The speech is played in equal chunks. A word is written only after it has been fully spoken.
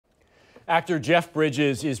Actor Jeff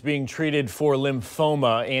Bridges is being treated for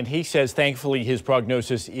lymphoma, and he says thankfully his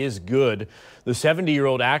prognosis is good. The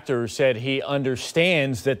 70-year-old actor said he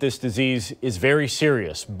understands that this disease is very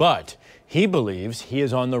serious, but he believes he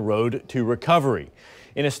is on the road to recovery.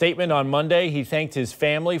 In a statement on Monday, he thanked his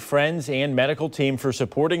family, friends, and medical team for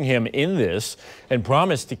supporting him in this and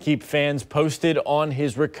promised to keep fans posted on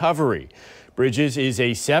his recovery. Bridges is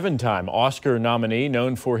a 7-time Oscar nominee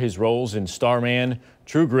known for his roles in Starman,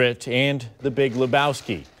 True Grit, and The Big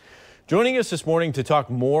Lebowski. Joining us this morning to talk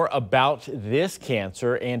more about this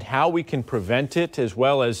cancer and how we can prevent it, as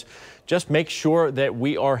well as just make sure that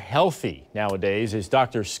we are healthy nowadays, is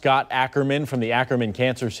Dr. Scot Ackerman from the Ackerman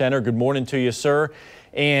Cancer Center. Good morning to you, sir.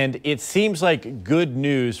 And it seems like good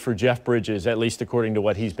news for Jeff Bridges, at least according to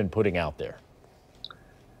what he's been putting out there.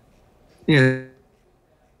 Yeah,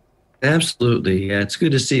 absolutely. Yeah, it's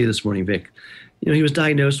good to see you this morning, Vic. You know, he was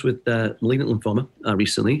diagnosed with malignant lymphoma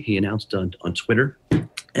recently. He announced on Twitter.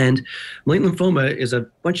 And malignant lymphoma is a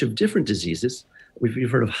bunch of different diseases. You've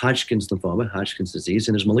heard of Hodgkin's lymphoma, Hodgkin's disease,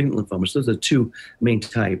 and there's malignant lymphoma. So those are the two main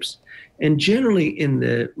types. And generally in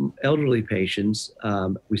the elderly patients,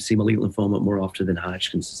 we see malignant lymphoma more often than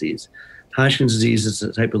Hodgkin's disease. Hodgkin's disease is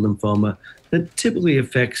a type of lymphoma that typically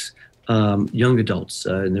affects young adults,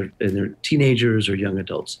 and they're teenagers or young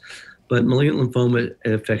adults. But malignant lymphoma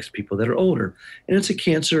affects people that are older. And it's a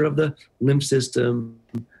cancer of the lymph system.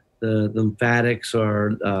 The lymphatics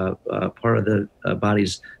are part of the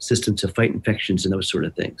body's system to fight infections and those sort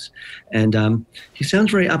of things. And he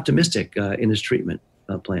sounds very optimistic in his treatment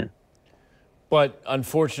plan. But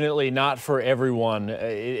unfortunately, not for everyone.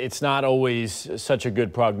 It's not always such a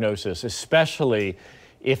good prognosis, especially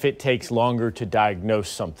if it takes longer to diagnose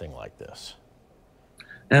something like this.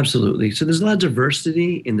 Absolutely. So there's a lot of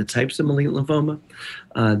diversity in the types of malignant lymphoma.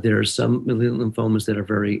 There are some malignant lymphomas that are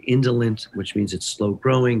very indolent, which means it's slow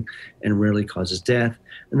growing and rarely causes death.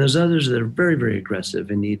 And there's others that are very, very aggressive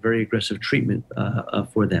and need very aggressive treatment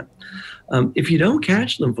for them. If you don't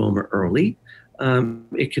catch lymphoma early,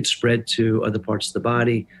 it could spread to other parts of the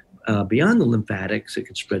body. Beyond the lymphatics, it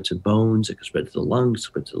could spread to bones, it could spread to the lungs,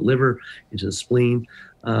 spread to the liver, into the spleen.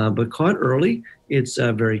 But caught early, it's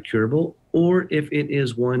very curable. Or if it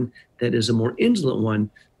is one that is a more indolent one,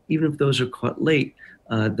 even if those are caught late,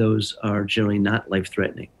 those are generally not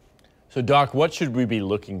life-threatening. So, Doc, what should we be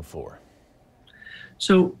looking for?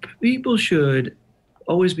 So people should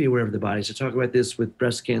always be aware of their bodies. I talk about this with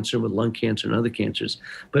breast cancer, with lung cancer, and other cancers.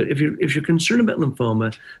 But if you're concerned about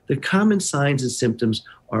lymphoma, the common signs and symptoms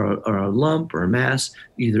are a lump or a mass,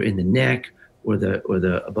 either in the neck or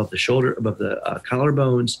the above the shoulder, above the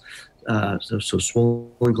collarbones. So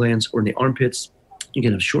swollen glands, or in the armpits. You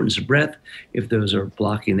can have shortness of breath if those are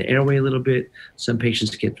blocking the airway a little bit. Some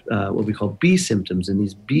patients get what we call B symptoms, and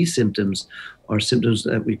these B symptoms are symptoms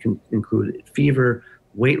that we can include fever,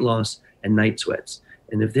 weight loss, and night sweats.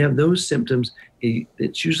 And if they have those symptoms,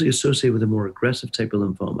 it's usually associated with a more aggressive type of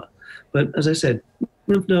lymphoma. But as I said,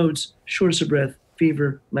 lymph nodes, shortness of breath,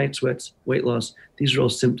 fever, night sweats, weight loss, these are all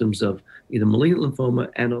symptoms of either malignant lymphoma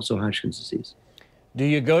and also Hodgkin's disease. Do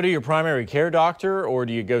you go to your primary care doctor, or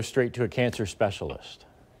do you go straight to a cancer specialist?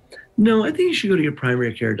 No, I think you should go to your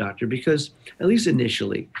primary care doctor because, at least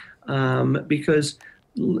initially, because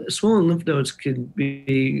swollen lymph nodes can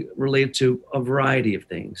be related to a variety of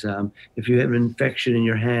things. If you have an infection in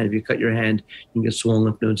your hand, if you cut your hand, you can get swollen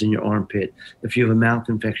lymph nodes in your armpit. If you have a mouth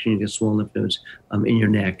infection, you get swollen lymph nodes in your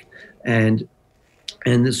neck. And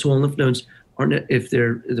the swollen lymph nodes, if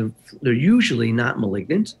they're usually not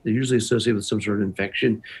malignant, they're usually associated with some sort of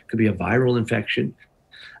infection. It could be a viral infection.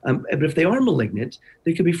 But if they are malignant,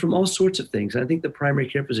 they could be from all sorts of things. And I think the primary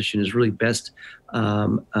care physician is really best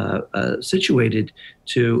situated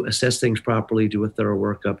to assess things properly, do a thorough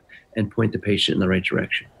workup, and point the patient in the right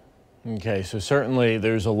direction. Okay, so certainly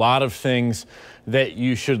there's a lot of things that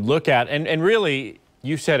you should look at. And really,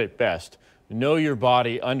 you said it best. Know your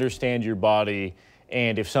body, understand your body.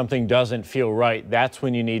 And if something doesn't feel right, that's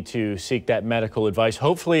when you need to seek that medical advice.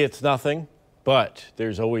 Hopefully it's nothing, but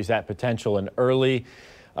there's always that potential. And early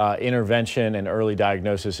intervention and early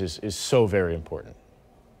diagnosis is so very important.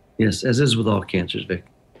 Yes, as is with all cancers, Vic.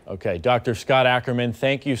 Okay, Dr. Scot Ackerman,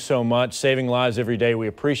 thank you so much. Saving lives every day. We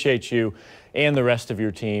appreciate you and the rest of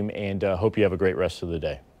your team, and hope you have a great rest of the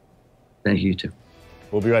day. Thank you, too.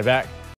 We'll be right back.